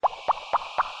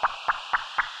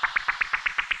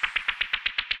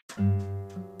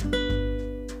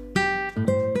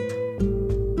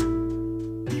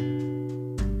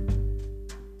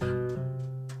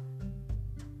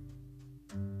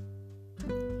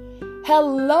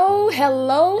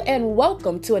Hello, and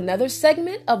welcome to another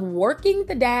segment of Working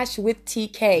the Dash with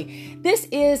TK. This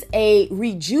is a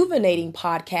rejuvenating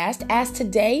podcast, as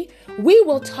today we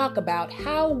will talk about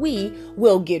how we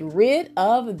will get rid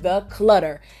of the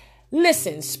clutter.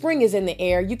 Listen, spring is in the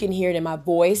air. You can hear it in my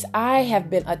voice. I have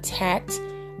been attacked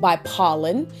by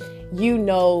pollen. You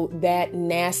know, that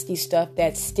nasty stuff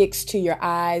that sticks to your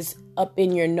eyes, up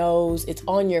in your nose, it's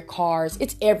on your cars,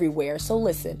 it's everywhere. So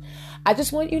listen, I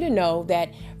just want you to know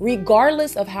that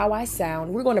regardless of how I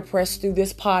sound, we're going to press through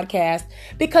this podcast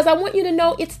because I want you to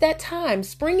know it's that time.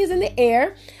 Spring is in the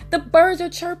air. The birds are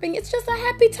chirping. It's just a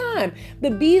happy time. The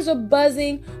bees are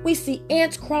buzzing. We see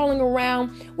ants crawling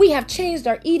around. We have changed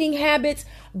our eating habits.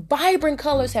 Vibrant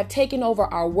colors have taken over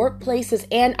our workplaces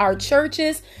and our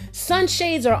churches.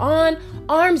 Sunshades are on.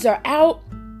 Arms are out.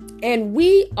 And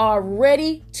we are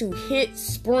ready to hit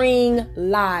spring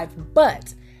live.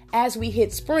 But as we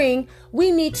hit spring, we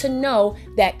need to know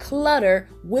that clutter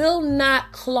will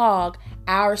not clog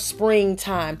our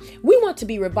springtime. We want to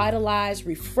be revitalized,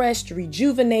 refreshed,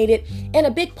 rejuvenated, and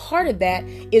a big part of that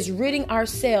is ridding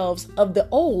ourselves of the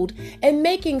old and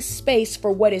making space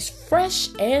for what is fresh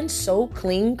and so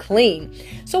clean.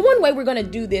 So one way we're going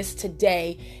to do this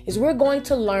today is we're going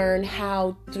to learn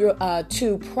how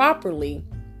to properly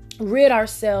rid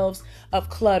ourselves of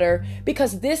clutter,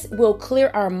 because this will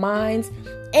clear our minds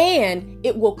and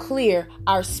it will clear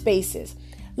our spaces.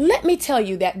 Let me tell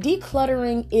you that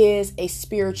decluttering is a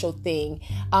spiritual thing.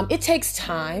 It takes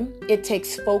time, it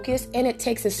takes focus, and it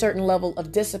takes a certain level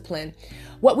of discipline.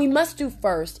 What we must do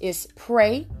first is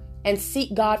pray and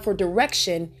seek God for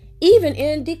direction, even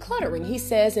in decluttering. He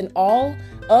says, in all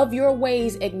of your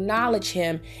ways, acknowledge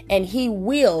Him, and He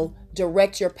will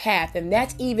direct your path. And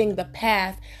that's even the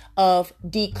path of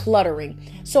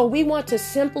decluttering. So we want to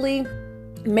simply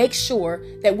make sure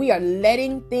that we are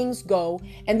letting things go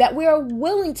and that we are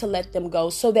willing to let them go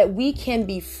so that we can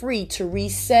be free to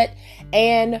reset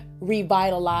and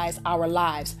revitalize our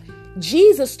lives.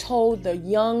 Jesus told the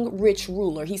young rich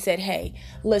ruler, he said, hey,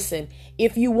 listen,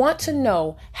 if you want to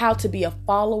know how to be a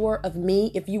follower of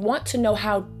me, if you want to know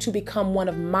how to become one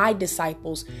of my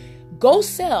disciples, go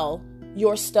sell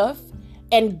your stuff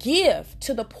and give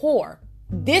to the poor.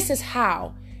 This is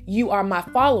how you are my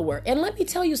follower. And let me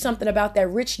tell you something about that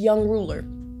rich young ruler.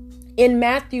 In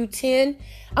Mark 10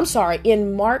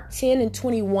 and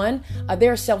 21,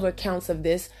 there are several accounts of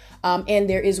this, and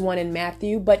there is one in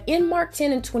Matthew. But in Mark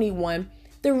 10 and 21,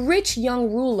 the rich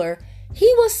young ruler, he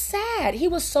was sad. He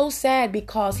was so sad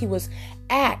because he was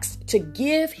asked to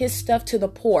give his stuff to the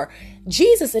poor.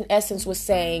 Jesus, in essence, was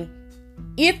saying,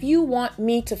 if you want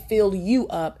me to fill you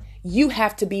up, you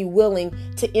have to be willing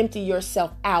to empty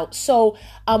yourself out. So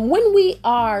when we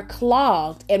are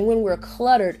clogged and when we're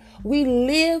cluttered, we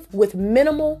live with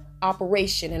minimal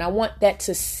operation. And I want that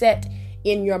to set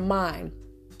in your mind.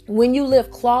 When you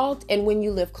live clogged and when you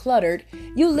live cluttered,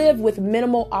 you live with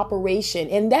minimal operation.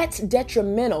 And that's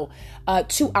detrimental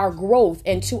to our growth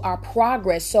and to our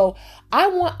progress. So I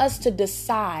want us to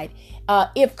decide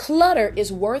if clutter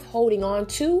is worth holding on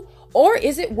to, or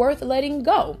is it worth letting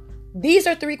go? These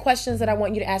are 3 questions that I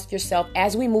want you to ask yourself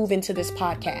as we move into this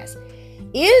podcast.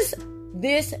 Is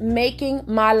this making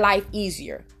my life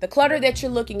easier? The clutter that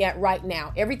you're looking at right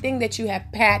now, everything that you have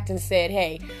packed and said,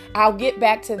 hey, I'll get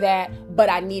back to that, but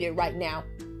I need it right now.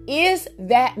 Is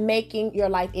that making your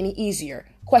life any easier?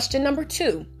 Question number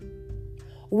 2,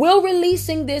 will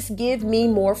releasing this give me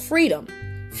more freedom?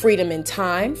 Freedom in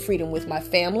time, freedom with my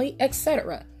family,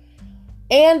 etc.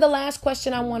 And the last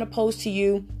question I want to pose to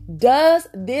you, does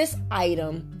this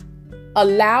item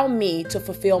allow me to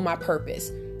fulfill my purpose?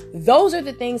 Those are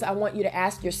the things I want you to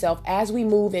ask yourself as we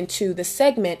move into the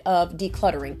segment of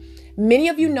decluttering. Many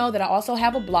of you know that I also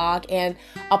have a blog, and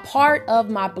a part of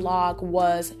my blog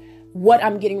was what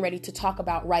I'm getting ready to talk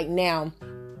about right now.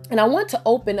 And I want to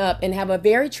open up and have a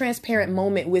very transparent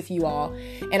moment with you all.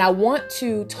 And I want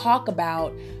to talk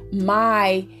about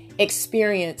my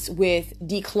experience with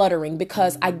decluttering,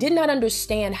 because I did not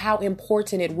understand how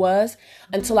important it was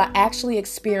until I actually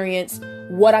experienced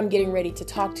what I'm getting ready to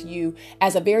talk to you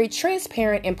as a very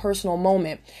transparent and personal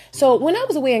moment. So when I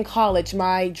was away in college,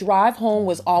 my drive home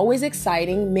was always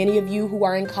exciting. Many of you who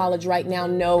are in college right now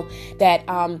know that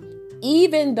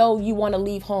even though you want to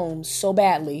leave home so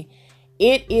badly,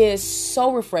 it is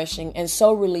so refreshing and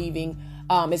so relieving.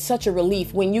 It's such a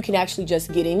relief when you can actually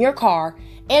just get in your car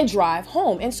and drive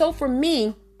home. And so for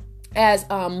me, as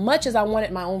much as I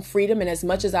wanted my own freedom and as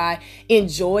much as I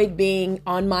enjoyed being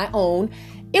on my own,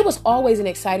 it was always an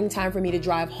exciting time for me to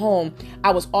drive home.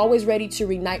 I was always ready to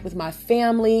reunite with my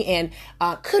family and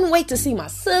couldn't wait to see my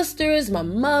sisters, my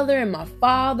mother, and my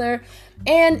father.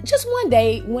 And just one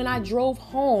day when I drove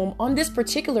home on this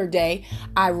particular day,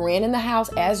 I ran in the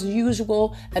house as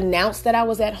usual, announced that I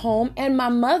was at home, and my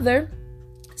mother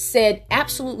said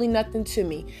absolutely nothing to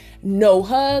me. No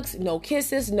hugs, no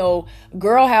kisses, no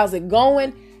girl, how's it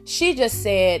going? She just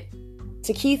said,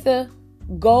 Takitha,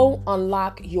 go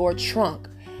unlock your trunk.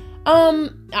 I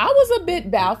was a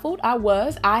bit baffled.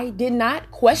 I did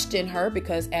not question her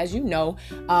because, as you know,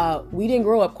 we didn't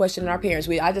grow up questioning our parents.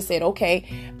 I just said, okay.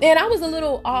 And I was a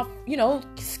little off,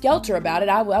 skelter about it.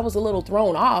 I was a little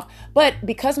thrown off, but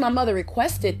because my mother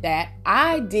requested that,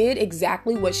 I did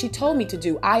exactly what she told me to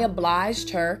do. I obliged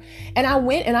her and I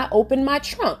went and I opened my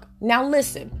trunk. Now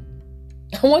listen,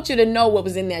 I want you to know what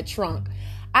was in that trunk.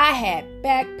 I had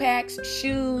backpacks,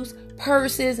 shoes,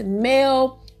 purses,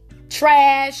 mail,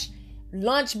 trash,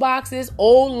 lunch boxes,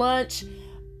 old lunch.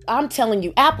 I'm telling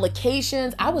you,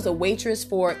 applications. I was a waitress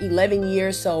for 11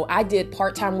 years, so I did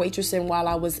part-time waitressing while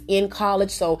I was in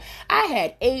college. So I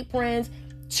had aprons,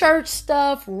 church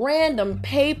stuff, random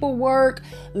paperwork,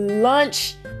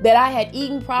 lunch that I had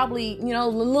eaten, probably,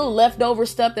 little leftover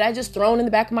stuff that I just thrown in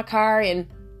the back of my car and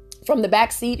from the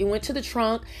back seat and went to the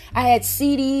trunk. I had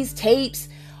CDs, tapes,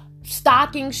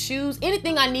 stockings, shoes,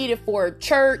 anything I needed for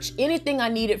church, anything I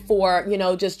needed for,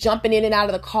 just jumping in and out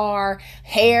of the car,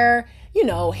 hair,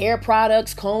 hair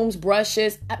products, combs,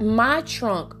 brushes. My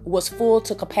trunk was full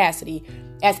to capacity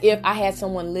as if I had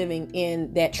someone living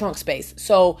in that trunk space.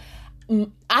 So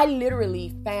I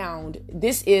literally found,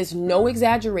 this is no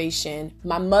exaggeration,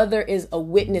 my mother is a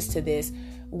witness to this,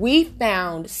 we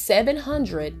found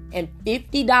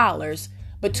 $750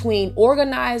 between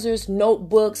organizers,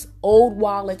 notebooks, old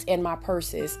wallets, and my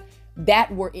purses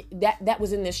that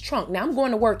was in this trunk. Now I'm going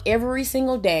to work every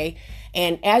single day.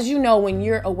 And as you know, when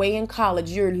you're away in college,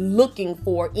 you're looking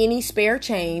for any spare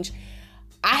change.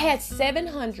 I had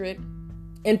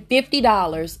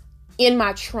 $750 in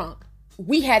my trunk.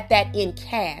 We had that in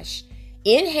cash,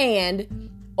 in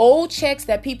hand, old checks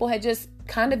that people had just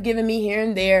kind of given me here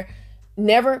and there.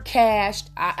 Never cashed.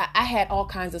 I had all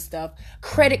kinds of stuff.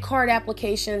 Credit card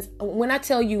applications. When I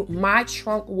tell you my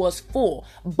trunk was full,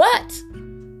 but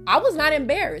I was not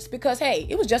embarrassed because, hey,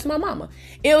 it was just my mama.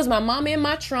 It was my mama in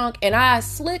my trunk. And I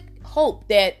slick hope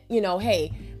that,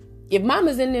 hey, if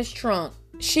mama's in this trunk,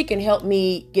 she can help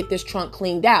me get this trunk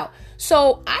cleaned out.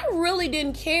 So I really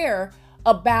didn't care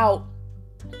about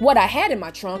what I had in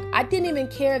my trunk. I didn't even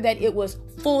care that it was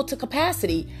full to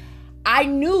capacity. I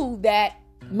knew that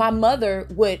my mother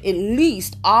would at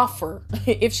least offer,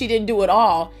 if she didn't do it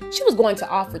all, she was going to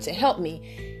offer to help me.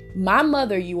 My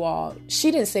mother, you all,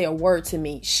 she didn't say a word to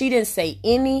me. She didn't say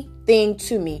anything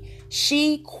to me.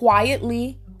 She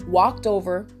quietly walked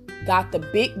over, got the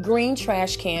big green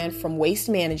trash can from Waste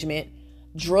Management,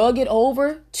 drug it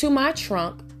over to my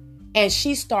trunk, and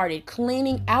she started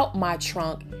cleaning out my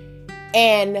trunk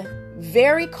and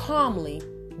very calmly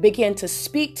began to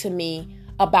speak to me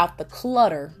about the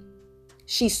clutter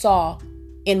she saw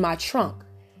in my trunk.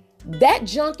 That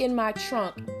junk in my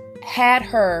trunk had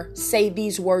her say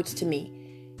these words to me.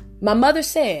 My mother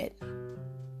said,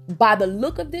 by the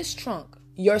look of this trunk,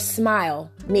 your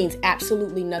smile means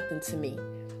absolutely nothing to me.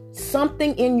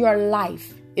 Something in your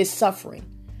life is suffering.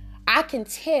 I can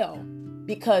tell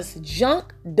because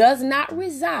junk does not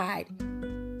reside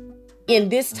in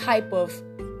this type of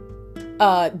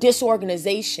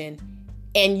disorganization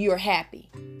and you're happy.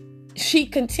 She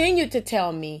continued to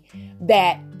tell me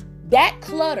that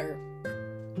clutter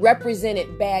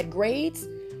represented bad grades.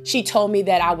 She told me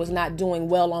that I was not doing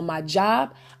well on my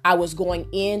job. I was going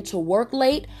in to work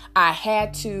late. I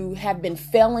had to have been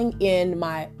failing in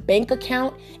my bank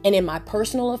account and in my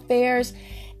personal affairs.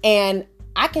 And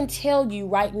I can tell you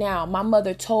right now, my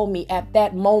mother told me at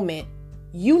that moment,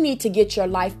 you need to get your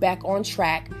life back on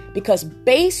track because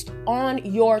based on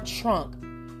your trunk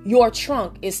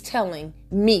is telling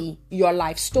me your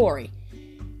life story.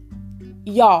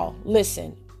 Y'all,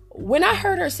 listen, when I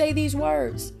heard her say these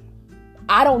words,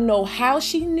 I don't know how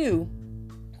she knew,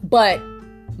 but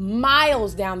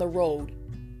miles down the road,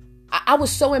 I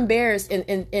was so embarrassed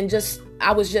and just,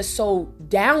 I was just so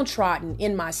downtrodden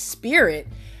in my spirit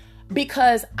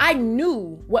because I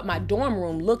knew what my dorm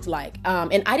room looked like.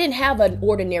 And I didn't have an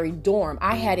ordinary dorm.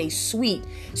 I had a suite.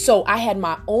 So I had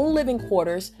my own living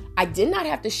quarters. I did not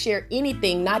have to share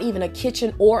anything, not even a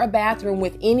kitchen or a bathroom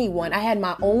with anyone. I had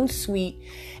my own suite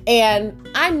and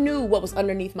I knew what was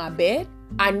underneath my bed.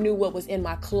 I knew what was in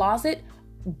my closet.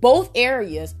 Both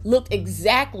areas looked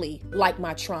exactly like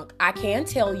my trunk. I can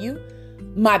tell you,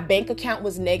 My bank account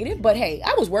was negative, but hey,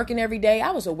 I was working every day.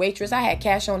 I was a waitress. I had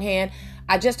cash on hand.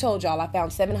 I just told y'all I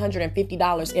found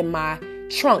 $750 in my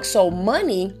trunk. So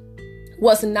money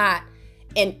was not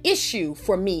an issue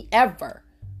for me ever.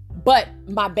 But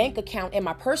my bank account and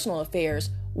my personal affairs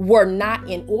were not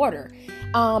in order.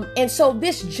 And so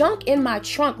this junk in my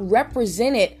trunk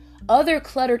represented other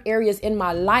cluttered areas in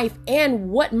my life. And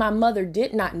what my mother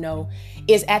did not know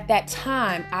is at that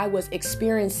time, I was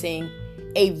experiencing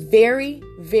a very,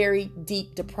 very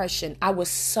deep depression. I was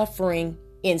suffering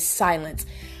in silence.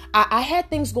 I had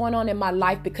things going on in my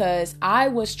life because I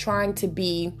was trying to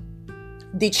be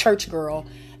the church girl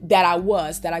that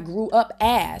I grew up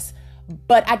as.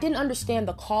 But I didn't understand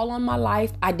the call on my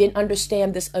life. I didn't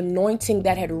understand this anointing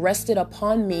that had rested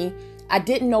upon me. I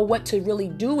didn't know what to really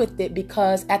do with it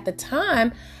because at the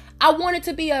time, I wanted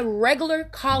to be a regular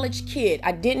college kid.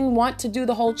 I didn't want to do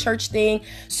the whole church thing.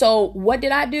 So what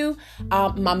did I do?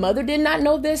 My mother did not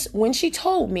know this when she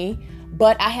told me,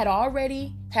 but I had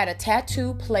already had a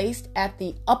tattoo placed at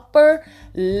the upper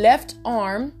left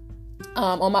arm,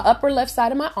 on my upper left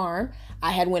side of my arm.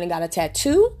 I had went and got a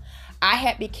tattoo. I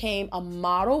had became a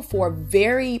model for a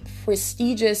very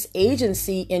prestigious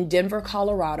agency in Denver,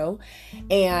 Colorado.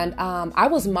 And I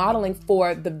was modeling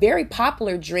for the very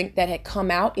popular drink that had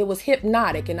come out. It was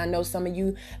Hypnotic. And I know some of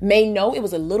you may know it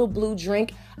was a little blue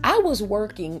drink. I was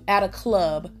working at a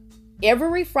club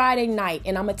every Friday night.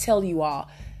 And I'm going to tell you all,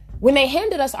 when they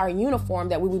handed us our uniform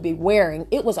that we would be wearing,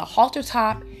 it was a halter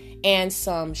top and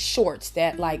some shorts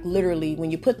that like literally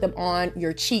when you put them on,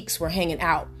 your cheeks were hanging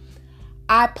out.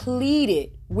 I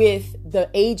pleaded with the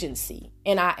agency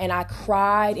and I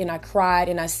cried and I cried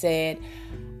and I said,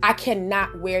 I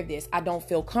cannot wear this. I don't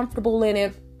feel comfortable in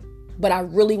it, but I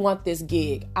really want this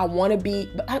gig. I want to be,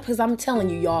 because I'm telling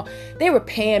you, y'all, they were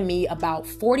paying me about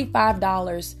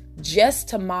 $45 just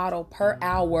to model per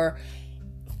hour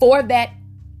for that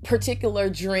particular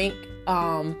drink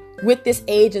with this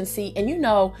agency. And you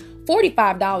know,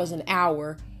 $45 an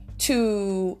hour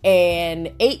to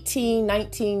an 18,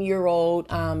 19-year-old,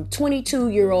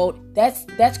 22-year-old,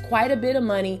 that's quite a bit of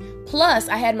money. Plus,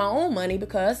 I had my own money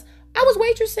because I was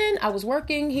waitressing. I was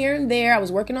working here and there. I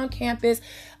was working on campus.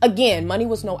 Again, money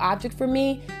was no object for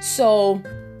me. So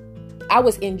I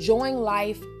was enjoying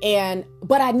life,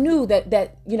 but I knew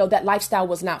that lifestyle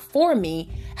was not for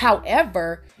me.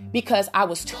 However, because I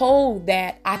was told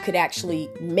that I could actually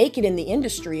make it in the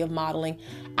industry of modeling,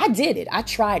 I did it. I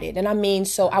tried it. And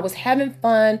so I was having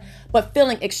fun, but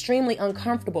feeling extremely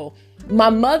uncomfortable. My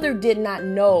mother did not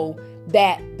know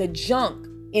that the junk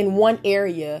in one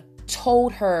area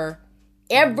told her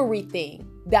everything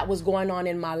that was going on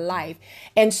in my life.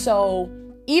 And so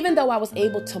even though I was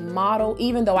able to model,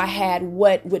 even though I had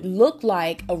what would look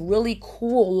like a really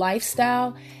cool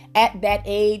lifestyle at that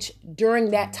age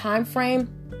during that time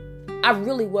frame, I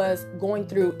really was going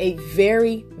through a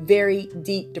very, very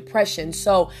deep depression.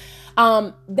 So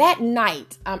that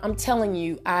night, I'm telling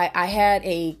you, I had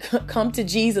a come to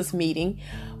Jesus meeting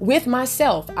with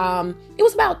myself. It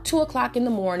was about 2:00 in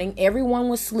the morning. Everyone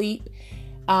was asleep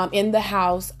in the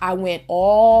house. I went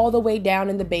all the way down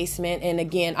in the basement. And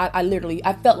again,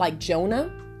 I felt like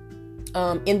Jonah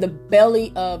in the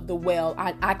belly of the well.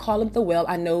 I call it the well.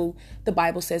 I know the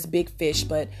Bible says big fish,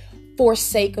 but for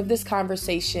sake of this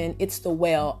conversation, it's the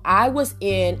well. I was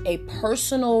in a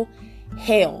personal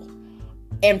hell.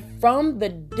 And from the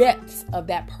depths of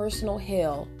that personal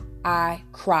hell, I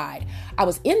cried. I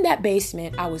was in that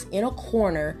basement. I was in a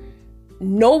corner.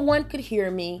 No one could hear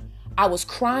me. I was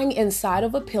crying inside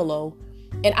of a pillow.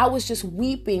 And I was just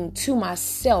weeping to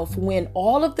myself when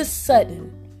all of a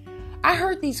sudden, I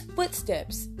heard these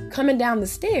footsteps coming down the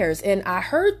stairs. And I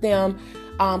heard them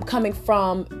coming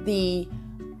from the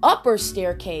upper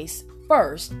staircase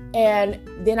first, and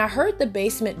then I heard the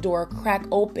basement door crack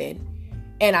open,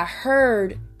 and I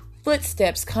heard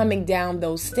footsteps coming down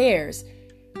those stairs.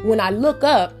 When I look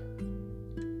up,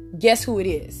 guess who it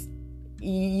is?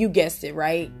 You guessed it,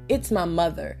 right? It's my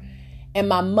mother. And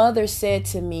my mother said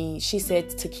to me, she said,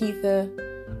 Takitha,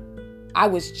 I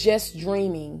was just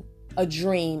dreaming a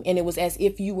dream, and it was as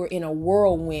if you were in a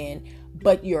whirlwind,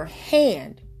 but your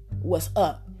hand was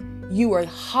up. You were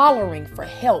hollering for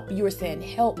help. You were saying,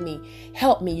 help me,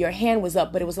 help me. Your hand was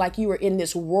up, but it was like you were in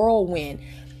this whirlwind.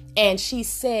 And she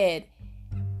said,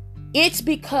 it's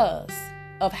because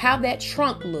of how that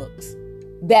trunk looks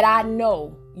that I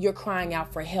know you're crying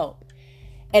out for help.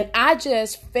 And I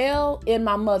just fell in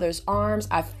my mother's arms.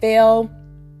 I fell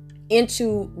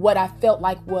into what I felt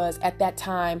like was at that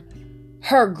time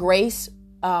her grace,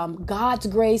 God's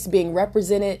grace being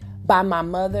represented by my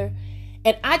mother.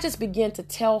 And I just began to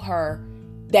tell her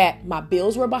that my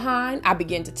bills were behind. I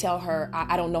began to tell her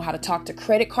I don't know how to talk to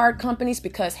credit card companies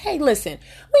because, hey, listen,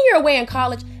 when you're away in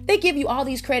college, they give you all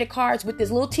these credit cards with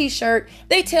this little t-shirt.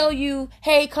 They tell you,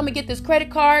 hey, come and get this credit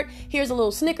card. Here's a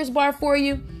little Snickers bar for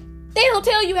you. They don't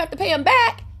tell you have to pay them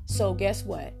back. So guess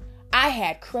what? I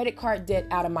had credit card debt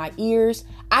out of my ears.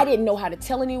 I didn't know how to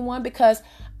tell anyone because,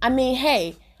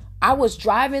 hey, I was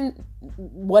driving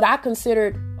what I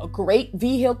considered a great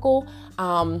vehicle.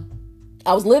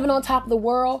 I was living on top of the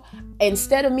world.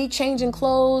 Instead of me changing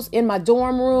clothes in my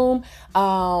dorm room,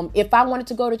 if I wanted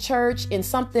to go to church in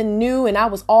something new and I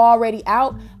was already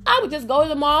out, I would just go to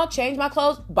the mall, change my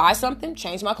clothes, buy something,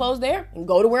 change my clothes there, and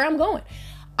go to where I'm going.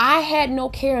 I had no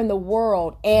care in the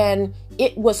world, and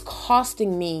it was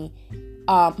costing me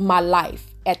my life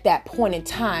at that point in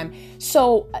time.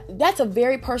 So that's a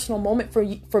very personal moment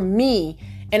for me.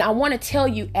 And I want to tell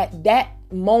you at that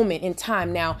moment in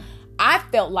time now, I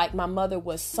felt like my mother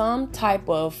was some type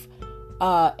of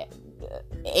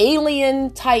alien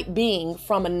type being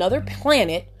from another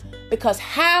planet, because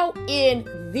how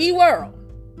in the world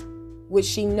would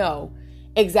she know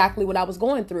exactly what I was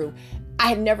going through? I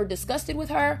had never discussed it with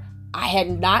her. I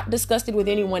had not discussed it with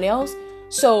anyone else.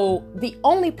 So the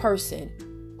only person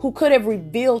who could have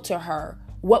revealed to her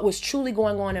what was truly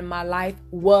going on in my life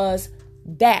was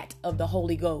that of the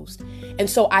Holy Ghost. And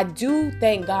so I do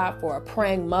thank God for a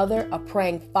praying mother, a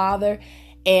praying father,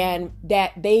 and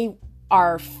that they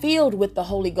are filled with the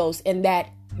Holy Ghost, and that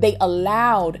they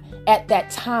allowed at that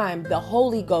time the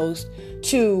Holy Ghost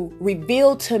to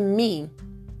reveal to me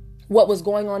what was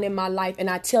going on in my life. And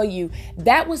I tell you,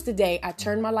 that was the day I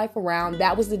turned my life around.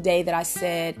 That was the day that I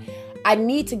said, I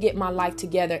need to get my life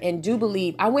together. And do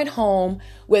believe I went home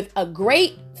with a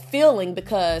great feeling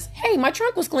because, hey, my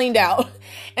trunk was cleaned out.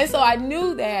 And so I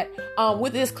knew that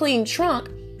with this clean trunk,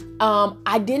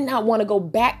 I did not want to go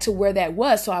back to where that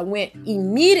was. So I went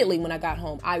immediately when I got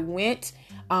home. I went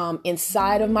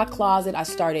inside of my closet. I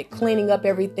started cleaning up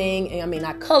everything. And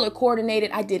I color coordinated.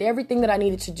 I did everything that I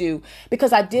needed to do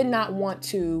because I did not want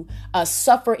to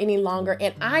suffer any longer.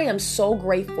 And I am so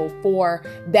grateful for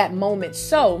that moment.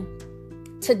 So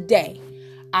today,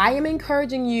 I am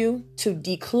encouraging you to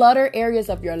declutter areas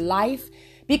of your life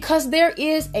because there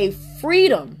is a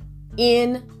freedom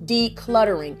in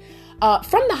decluttering.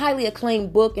 From the highly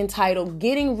acclaimed book entitled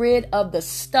Getting Rid of the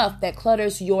Stuff That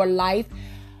Clutters Your Life,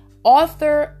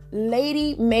 author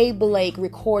Lady Mae Blake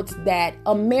records that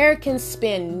Americans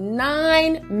spend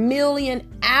 9 million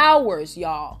hours,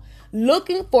 y'all,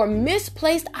 looking for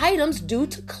misplaced items due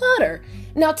to clutter.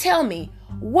 Now tell me,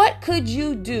 what could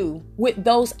you do with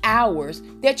those hours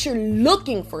that you're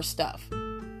looking for stuff?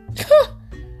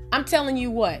 I'm telling you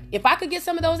what, if I could get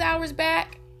some of those hours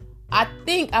back, I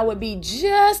think I would be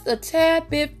just a tad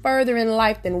bit further in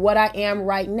life than what I am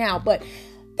right now. But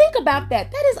think about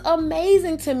that. That is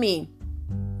amazing to me.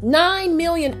 9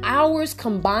 million hours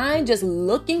combined just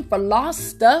looking for lost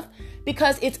stuff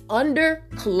because it's under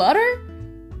clutter.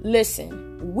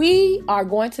 Listen, we are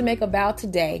going to make a vow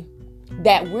today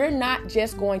that we're not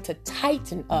just going to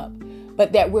tighten up,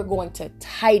 but that we're going to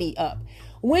tidy up.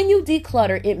 When you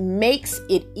declutter, it makes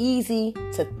it easy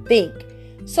to think.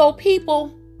 So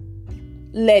people,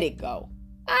 let it go.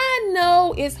 I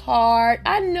know it's hard.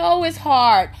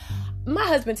 My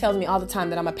husband tells me all the time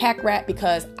that I'm a pack rat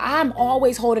because I'm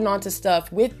always holding on to stuff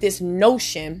with this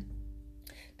notion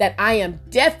that I am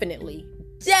definitely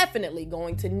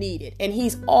going to need it. And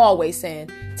he's always saying,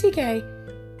 TK,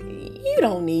 you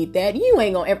don't need that. You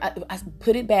ain't gonna ever. I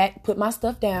put it back, put my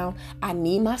stuff down. I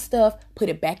need my stuff. Put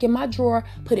it back in my drawer.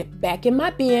 Put it back in my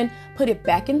bin. Put it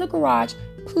back in the garage.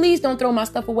 Please don't throw my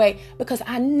stuff away because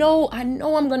I know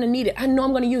I'm going to need it. I know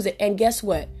I'm going to use it. And guess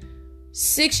what?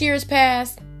 6 years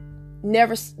passed,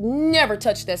 never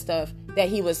touched that stuff that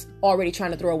he was already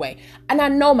trying to throw away. And I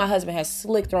know my husband has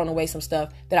slick thrown away some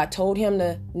stuff that I told him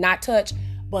to not touch.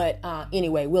 But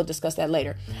anyway, we'll discuss that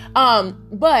later.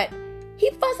 But he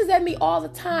fusses at me all the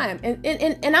time.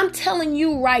 And I'm telling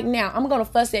you right now, I'm going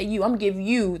to fuss at you. I'm going to give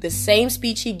you the same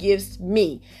speech he gives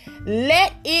me.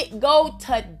 Let it go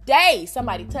today.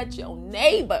 Somebody touch your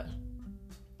neighbor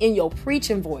in your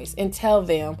preaching voice and tell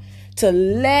them to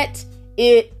let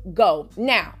it go.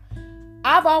 Now,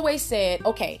 I've always said,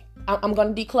 okay, I'm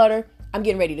going to declutter. I'm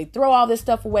getting ready to throw all this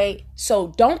stuff away.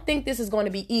 So don't think this is going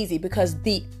to be easy because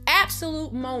the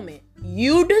absolute moment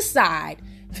you decide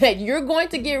that you're going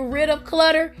to get rid of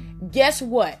clutter, guess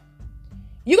what?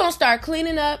 You're going to start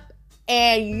cleaning up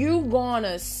and you're going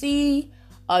to see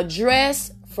a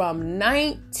dress from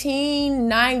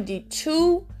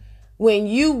 1992 when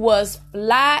you was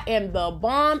fly and the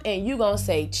bomb, and you gonna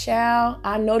say, child,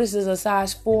 I know this is a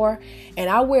size 4 and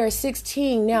I wear a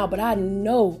 16 now, but I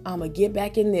know I'm gonna get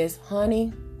back in this.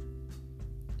 Honey,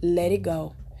 let it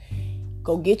go.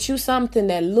 Go get you something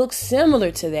that looks similar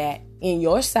to that in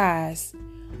your size,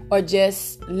 or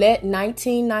just let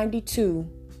 1992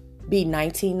 be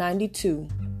 1992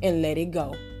 and let it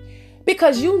go,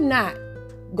 because you're not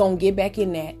gonna get back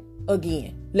in that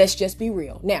again. Let's just be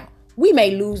real. Now, we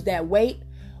may lose that weight.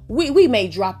 We may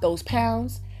drop those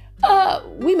pounds.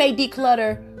 We may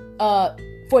declutter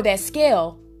for that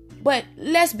scale. But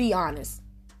let's be honest.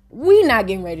 We're not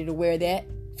getting ready to wear that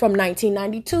from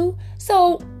 1992.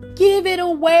 So give it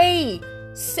away.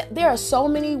 There are so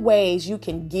many ways you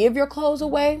can give your clothes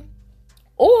away,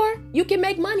 or you can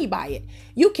make money by it.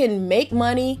 You can make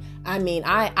money. I mean,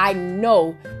 I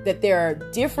know that there are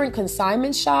different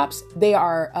consignment shops. They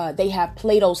have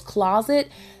Plato's Closet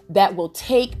that will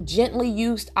take gently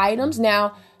used items.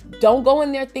 Now, don't go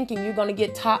in there thinking you're going to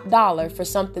get top dollar for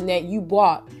something that you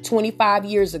bought 25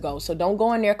 years ago. So don't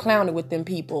go in there clowning with them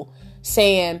people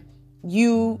saying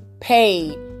you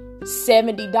paid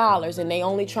 $70 and they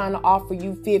only trying to offer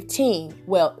you $15.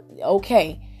 Well,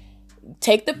 okay.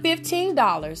 Take the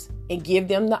 $15 and give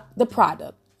them the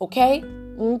product. Okay?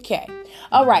 Okay.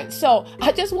 All right. So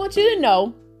I just want you to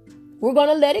know, we're going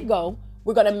to let it go.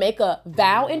 We're going to make a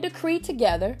vow and decree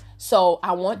together. So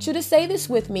I want you to say this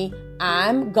with me.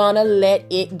 I'm going to let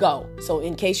it go. So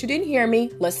in case you didn't hear me,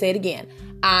 let's say it again.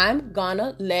 I'm going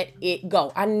to let it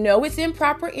go. I know it's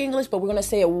improper English, but we're going to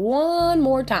say it one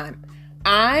more time.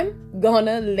 I'm going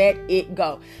to let it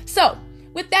go. So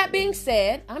with that being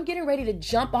said, I'm getting ready to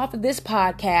jump off of this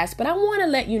podcast, but I want to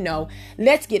let you know,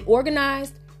 let's get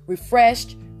organized,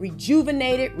 refreshed,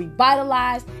 rejuvenated,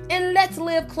 revitalized, and let's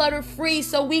live clutter-free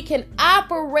so we can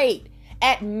operate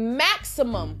at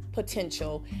maximum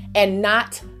potential and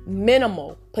not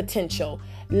minimal potential.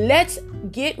 Let's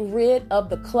get rid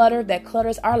of the clutter that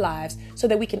clutters our lives so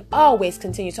that we can always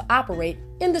continue to operate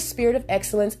in the spirit of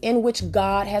excellence in which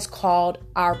God has called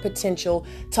our potential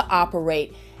to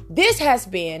operate. This has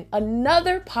been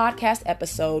another podcast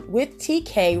episode with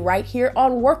TK right here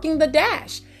on Working the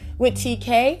Dash. With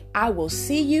TK, I will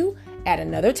see you at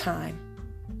another time.